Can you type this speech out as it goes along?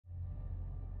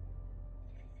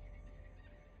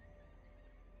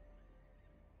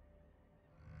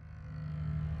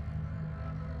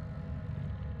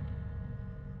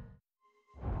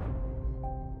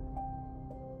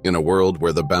In a world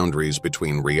where the boundaries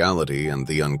between reality and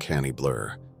the uncanny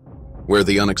blur, where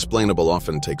the unexplainable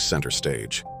often takes center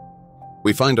stage,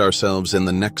 we find ourselves in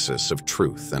the nexus of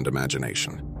truth and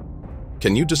imagination.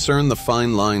 Can you discern the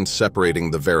fine line separating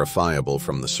the verifiable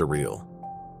from the surreal?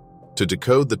 To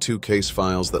decode the two case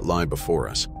files that lie before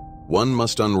us, one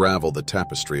must unravel the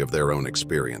tapestry of their own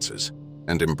experiences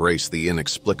and embrace the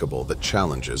inexplicable that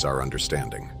challenges our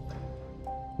understanding.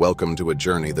 Welcome to a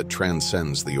journey that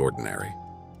transcends the ordinary,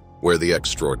 where the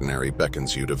extraordinary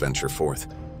beckons you to venture forth,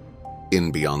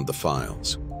 in beyond the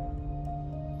files.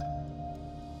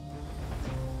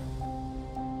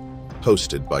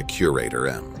 Hosted by Curator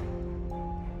M.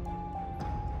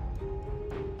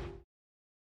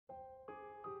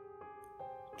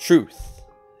 Truth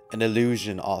and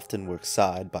illusion often work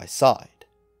side by side.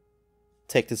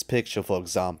 Take this picture for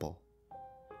example.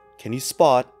 Can you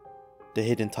spot the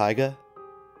hidden tiger?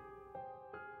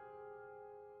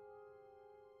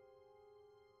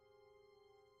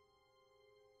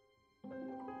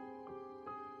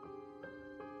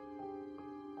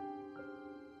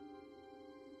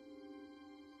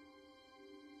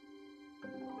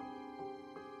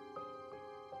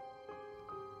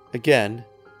 Again,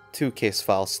 two case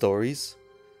file stories,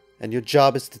 and your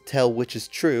job is to tell which is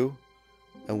true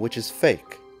and which is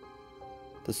fake.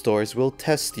 The stories will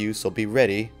test you, so be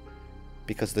ready,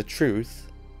 because the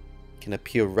truth can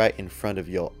appear right in front of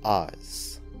your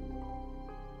eyes.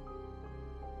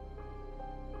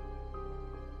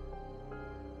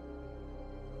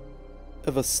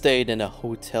 Ever stayed in a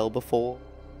hotel before?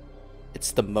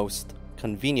 It's the most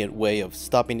convenient way of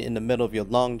stopping in the middle of your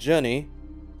long journey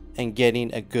and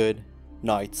getting a good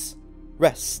night's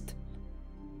rest.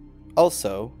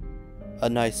 Also, a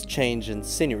nice change in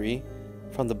scenery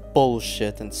from the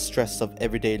bullshit and stress of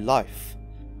everyday life.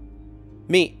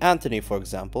 Meet Anthony, for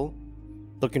example.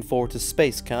 Looking forward to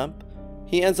space camp,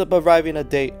 he ends up arriving a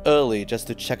day early just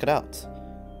to check it out.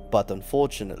 But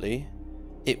unfortunately,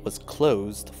 it was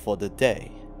closed for the day,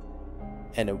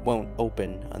 and it won't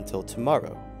open until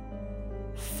tomorrow.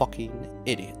 Fucking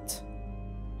idiot.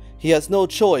 He has no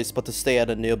choice but to stay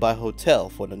at a nearby hotel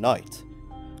for the night.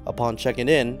 Upon checking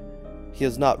in, he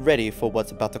is not ready for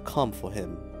what's about to come for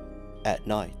him at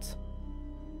night.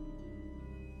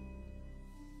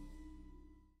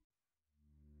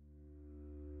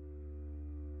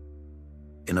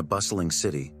 In a bustling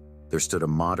city, there stood a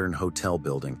modern hotel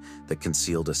building that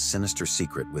concealed a sinister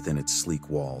secret within its sleek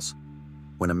walls.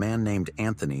 When a man named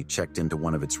Anthony checked into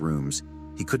one of its rooms,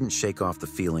 he couldn't shake off the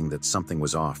feeling that something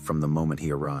was off from the moment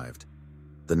he arrived.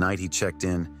 The night he checked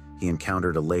in, he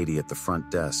encountered a lady at the front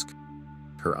desk,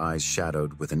 her eyes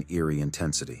shadowed with an eerie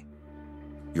intensity.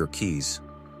 "Your keys."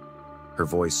 Her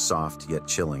voice, soft yet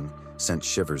chilling, sent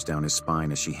shivers down his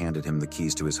spine as she handed him the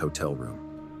keys to his hotel room.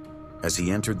 As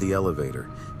he entered the elevator,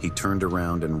 he turned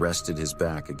around and rested his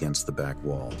back against the back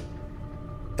wall.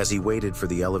 As he waited for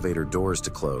the elevator doors to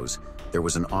close, there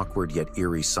was an awkward yet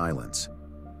eerie silence.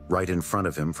 Right in front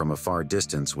of him from a far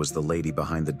distance was the lady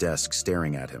behind the desk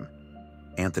staring at him.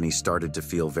 Anthony started to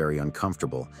feel very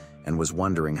uncomfortable and was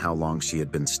wondering how long she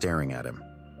had been staring at him.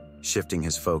 Shifting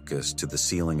his focus to the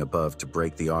ceiling above to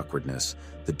break the awkwardness,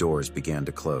 the doors began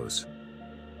to close.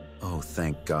 "Oh,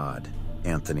 thank God,"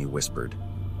 Anthony whispered.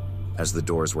 As the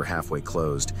doors were halfway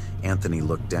closed, Anthony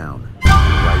looked down.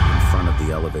 Right in front of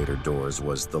the elevator doors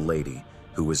was the lady,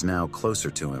 who was now closer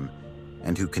to him,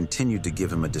 and who continued to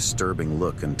give him a disturbing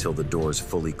look until the doors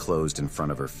fully closed in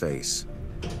front of her face.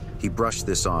 He brushed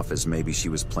this off as maybe she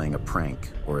was playing a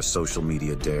prank or a social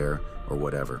media dare or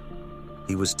whatever.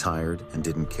 He was tired and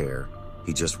didn't care.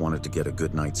 He just wanted to get a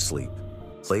good night's sleep.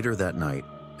 Later that night,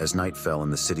 as night fell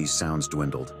and the city's sounds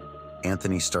dwindled,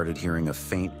 Anthony started hearing a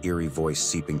faint, eerie voice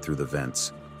seeping through the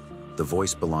vents. The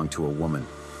voice belonged to a woman,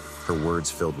 her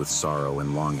words filled with sorrow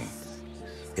and longing.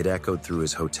 It echoed through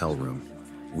his hotel room,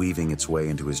 weaving its way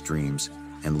into his dreams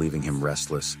and leaving him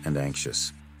restless and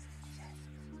anxious.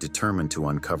 Determined to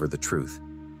uncover the truth,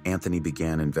 Anthony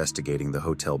began investigating the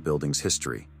hotel building's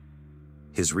history.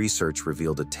 His research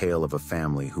revealed a tale of a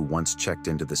family who once checked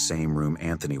into the same room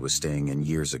Anthony was staying in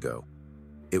years ago.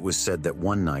 It was said that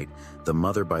one night, the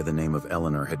mother by the name of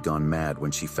Eleanor had gone mad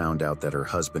when she found out that her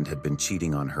husband had been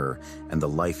cheating on her and the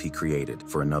life he created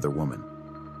for another woman.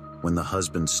 When the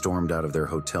husband stormed out of their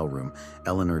hotel room,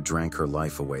 Eleanor drank her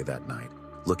life away that night,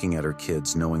 looking at her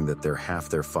kids knowing that half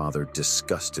their father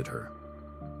disgusted her.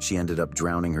 She ended up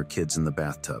drowning her kids in the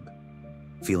bathtub.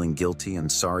 Feeling guilty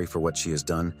and sorry for what she has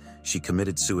done, she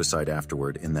committed suicide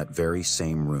afterward in that very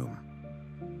same room.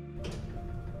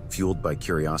 Fueled by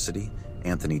curiosity,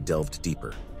 Anthony delved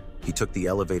deeper. He took the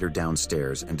elevator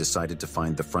downstairs and decided to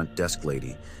find the front desk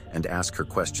lady and ask her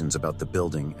questions about the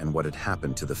building and what had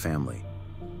happened to the family.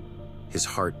 His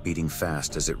heart beating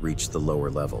fast as it reached the lower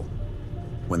level.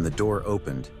 When the door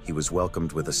opened, he was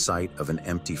welcomed with a sight of an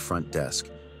empty front desk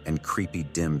and creepy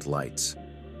dimmed lights.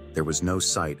 There was no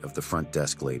sight of the front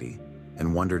desk lady,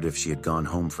 and wondered if she had gone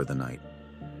home for the night.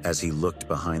 As he looked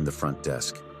behind the front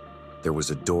desk, there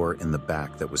was a door in the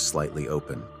back that was slightly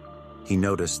open. He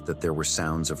noticed that there were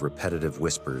sounds of repetitive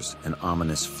whispers and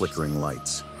ominous flickering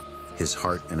lights. His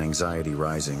heart and anxiety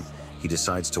rising, he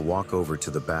decides to walk over to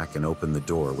the back and open the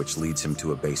door, which leads him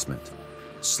to a basement.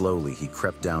 Slowly, he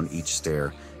crept down each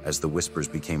stair as the whispers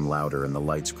became louder and the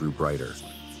lights grew brighter.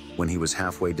 When he was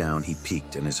halfway down, he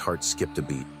peeked and his heart skipped a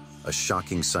beat. A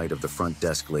shocking sight of the front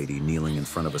desk lady kneeling in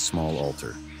front of a small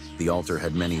altar. The altar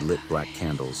had many lit black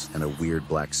candles and a weird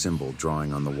black symbol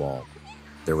drawing on the wall.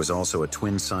 There was also a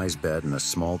twin-size bed and a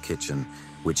small kitchen,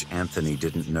 which Anthony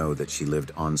didn't know that she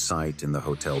lived on-site in the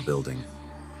hotel building.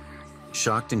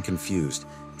 Shocked and confused,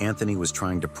 Anthony was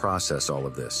trying to process all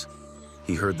of this.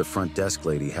 He heard the front desk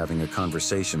lady having a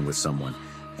conversation with someone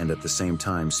and at the same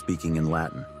time speaking in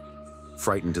Latin.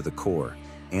 Frightened to the core,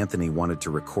 Anthony wanted to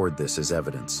record this as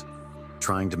evidence.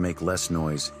 Trying to make less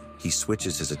noise, he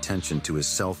switches his attention to his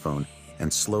cell phone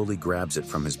and slowly grabs it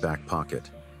from his back pocket.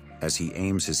 As he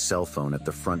aims his cell phone at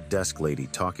the front desk lady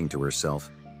talking to herself,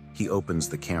 he opens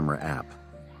the camera app.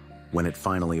 When it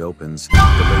finally opens,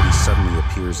 the lady suddenly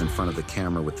appears in front of the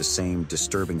camera with the same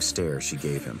disturbing stare she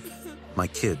gave him. "My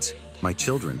kids, my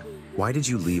children, why did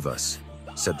you leave us?"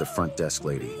 said the front desk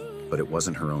lady, but it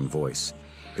wasn't her own voice.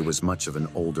 It was much of an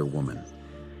older woman.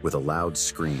 With a loud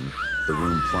scream, the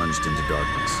room plunged into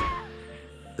darkness.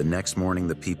 The next morning,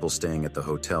 the people staying at the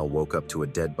hotel woke up to a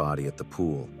dead body at the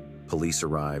pool. Police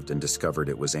arrived and discovered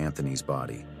it was Anthony's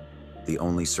body. The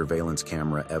only surveillance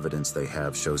camera evidence they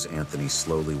have shows Anthony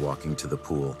slowly walking to the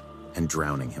pool and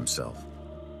drowning himself.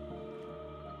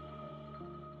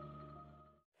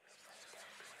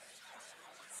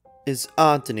 Is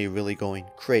Anthony really going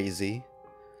crazy?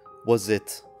 Was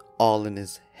it all in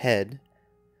his head?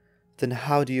 Then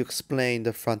how do you explain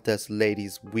the front desk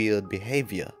lady's weird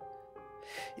behavior?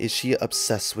 Is she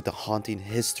obsessed with the haunting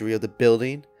history of the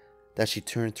building that she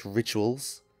turned to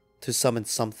rituals to summon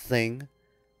something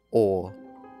or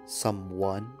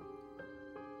someone?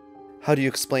 How do you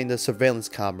explain the surveillance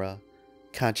camera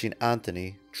catching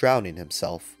Anthony drowning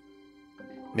himself?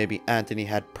 Maybe Anthony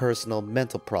had personal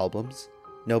mental problems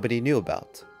nobody knew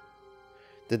about.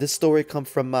 Did this story come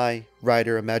from my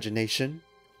writer imagination?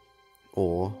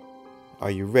 Or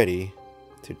are you ready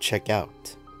to check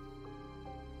out?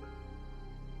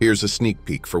 Here's a sneak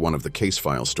peek for one of the case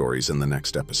file stories in the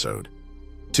next episode.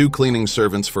 2 cleaning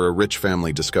servants for a rich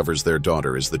family discovers their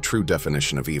daughter is the true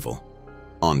definition of evil.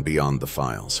 On Beyond the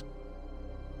Files.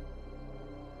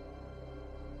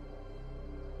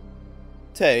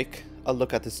 Take a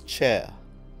look at this chair.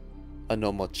 A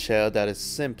normal chair that is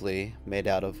simply made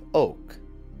out of oak.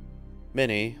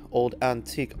 Many old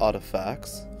antique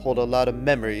artifacts hold a lot of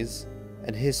memories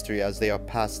and history as they are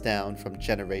passed down from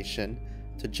generation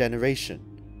to generation.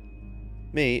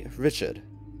 Me, Richard,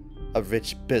 a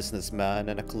rich businessman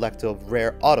and a collector of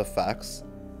rare artifacts,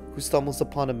 who stumbles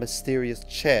upon a mysterious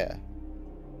chair.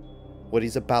 What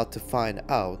he's about to find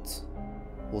out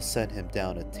will send him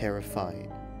down a terrifying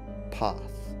path.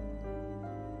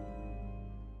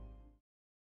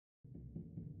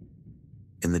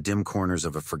 In the dim corners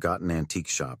of a forgotten antique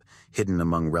shop, hidden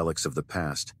among relics of the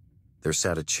past, there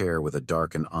sat a chair with a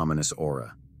dark and ominous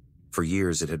aura. For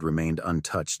years it had remained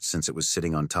untouched since it was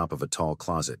sitting on top of a tall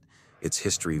closet, its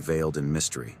history veiled in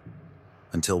mystery.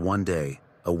 Until one day,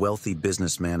 a wealthy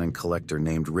businessman and collector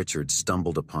named Richard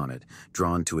stumbled upon it,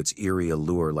 drawn to its eerie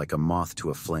allure like a moth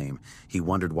to a flame. He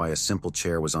wondered why a simple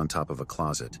chair was on top of a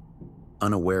closet.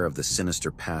 Unaware of the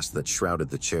sinister past that shrouded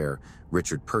the chair,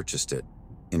 Richard purchased it,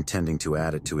 intending to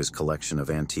add it to his collection of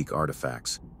antique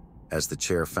artifacts. As the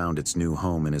chair found its new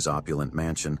home in his opulent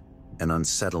mansion, an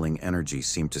unsettling energy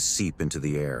seemed to seep into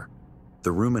the air.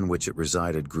 The room in which it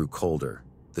resided grew colder,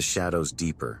 the shadows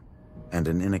deeper, and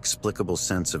an inexplicable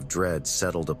sense of dread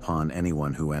settled upon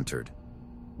anyone who entered.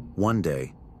 One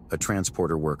day, a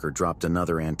transporter worker dropped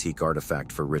another antique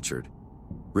artifact for Richard.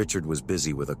 Richard was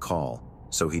busy with a call,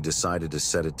 so he decided to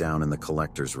set it down in the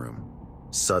collector's room.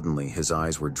 Suddenly, his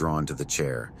eyes were drawn to the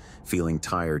chair. Feeling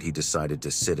tired, he decided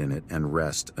to sit in it and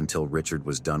rest until Richard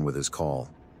was done with his call.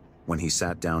 When he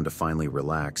sat down to finally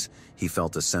relax, he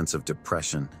felt a sense of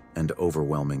depression and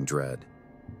overwhelming dread.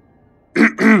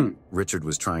 Richard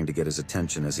was trying to get his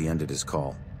attention as he ended his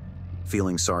call.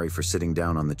 Feeling sorry for sitting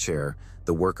down on the chair,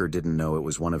 the worker didn't know it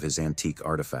was one of his antique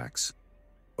artifacts.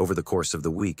 Over the course of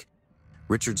the week,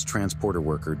 Richard's transporter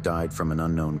worker died from an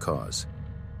unknown cause.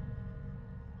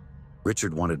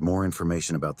 Richard wanted more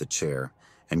information about the chair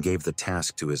and gave the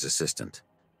task to his assistant.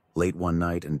 Late one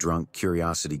night and drunk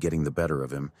curiosity getting the better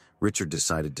of him, Richard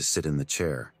decided to sit in the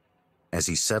chair. As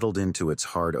he settled into its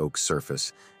hard oak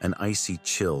surface, an icy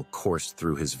chill coursed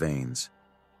through his veins.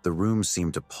 The room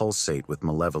seemed to pulsate with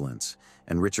malevolence,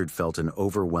 and Richard felt an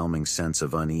overwhelming sense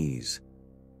of unease.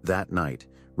 That night,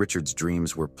 Richard's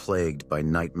dreams were plagued by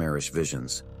nightmarish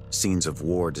visions, scenes of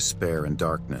war, despair, and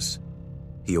darkness.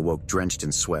 He awoke drenched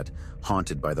in sweat,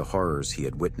 haunted by the horrors he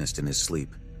had witnessed in his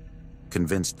sleep.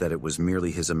 Convinced that it was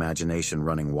merely his imagination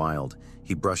running wild,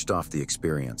 he brushed off the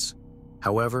experience.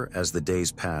 However, as the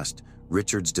days passed,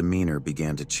 Richard's demeanor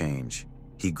began to change.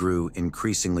 He grew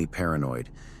increasingly paranoid,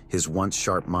 his once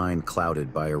sharp mind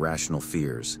clouded by irrational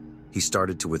fears. He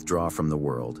started to withdraw from the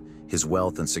world, his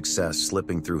wealth and success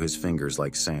slipping through his fingers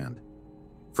like sand.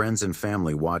 Friends and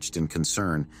family watched in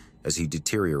concern as he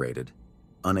deteriorated,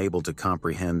 unable to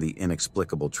comprehend the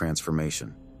inexplicable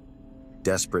transformation.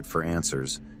 Desperate for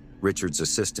answers, Richard's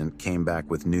assistant came back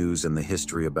with news and the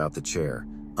history about the chair,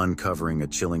 uncovering a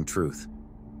chilling truth.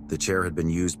 The chair had been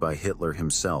used by Hitler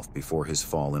himself before his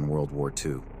fall in World War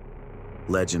II.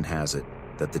 Legend has it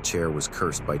that the chair was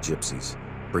cursed by gypsies,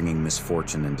 bringing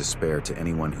misfortune and despair to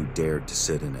anyone who dared to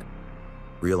sit in it.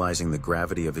 Realizing the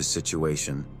gravity of his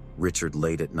situation, Richard,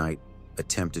 late at night,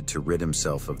 attempted to rid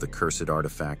himself of the cursed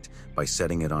artifact by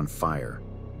setting it on fire.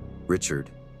 Richard,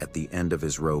 at the end of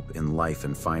his rope in life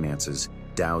and finances,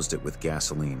 doused it with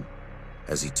gasoline.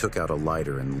 As he took out a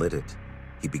lighter and lit it,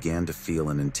 he began to feel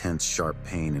an intense, sharp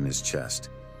pain in his chest.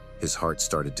 His heart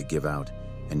started to give out,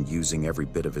 and using every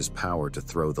bit of his power to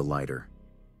throw the lighter,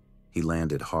 he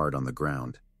landed hard on the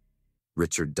ground.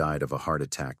 Richard died of a heart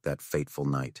attack that fateful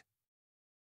night.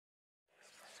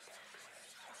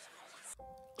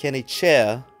 Can a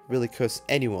chair really curse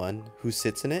anyone who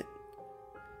sits in it?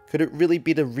 Could it really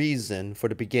be the reason for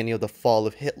the beginning of the fall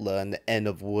of Hitler and the end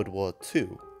of World War II?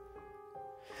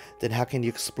 Then how can you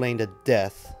explain the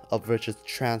death of Richard's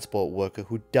transport worker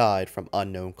who died from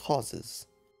unknown causes?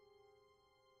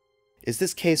 Is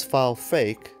this case file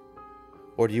fake,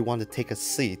 or do you want to take a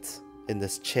seat in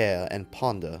this chair and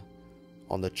ponder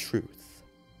on the truth?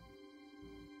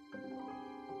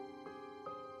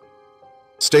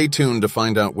 Stay tuned to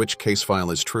find out which case file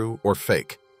is true or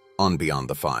fake on Beyond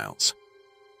the Files.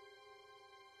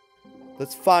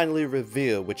 Let's finally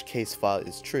reveal which case file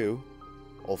is true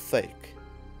or fake.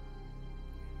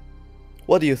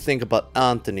 What do you think about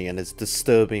Anthony and his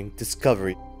disturbing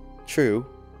discovery? True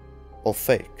or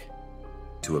fake?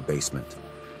 To a basement.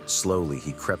 Slowly,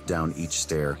 he crept down each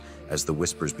stair as the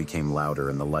whispers became louder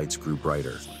and the lights grew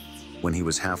brighter. When he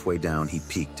was halfway down, he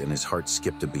peeked and his heart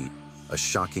skipped a beat. A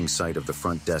shocking sight of the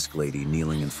front desk lady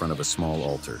kneeling in front of a small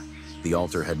altar. The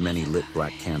altar had many lit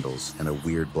black candles and a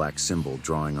weird black symbol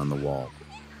drawing on the wall.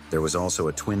 There was also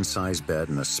a twin-size bed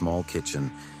and a small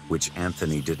kitchen, which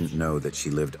Anthony didn't know that she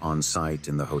lived on site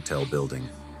in the hotel building.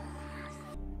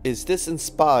 Is this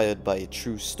inspired by a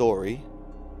true story?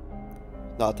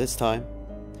 Not this time.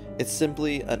 It's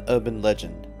simply an urban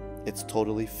legend. It's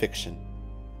totally fiction.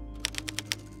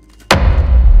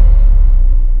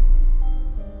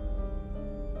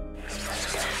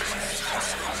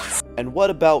 And what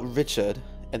about Richard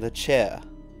and the chair?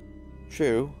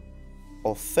 True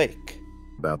or fake?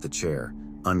 About the chair,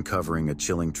 uncovering a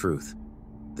chilling truth.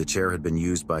 The chair had been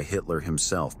used by Hitler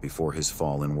himself before his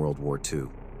fall in World War II.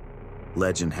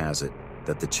 Legend has it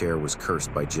that the chair was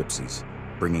cursed by gypsies,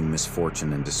 bringing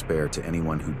misfortune and despair to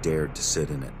anyone who dared to sit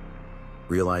in it.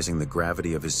 Realizing the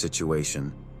gravity of his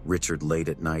situation, Richard, late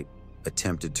at night,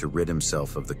 attempted to rid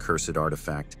himself of the cursed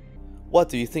artifact. What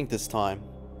do you think this time?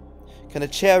 Can a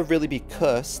chair really be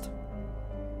cursed?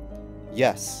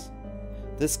 Yes,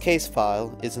 this case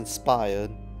file is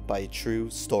inspired by a true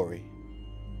story.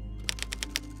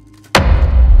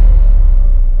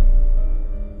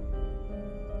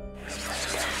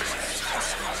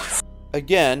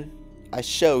 Again, I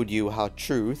showed you how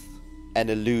truth and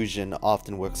illusion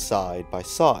often work side by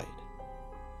side.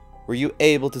 Were you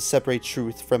able to separate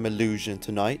truth from illusion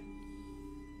tonight?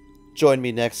 Join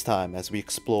me next time as we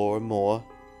explore more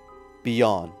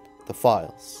Beyond the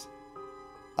Files.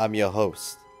 I'm your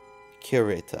host,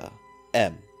 Curator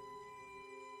M.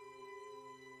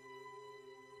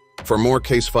 For more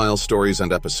case file stories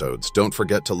and episodes, don't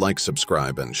forget to like,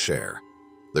 subscribe, and share.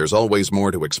 There's always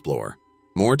more to explore,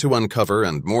 more to uncover,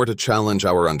 and more to challenge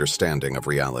our understanding of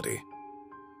reality.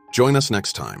 Join us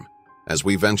next time as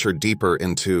we venture deeper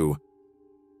into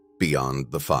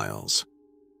Beyond the Files.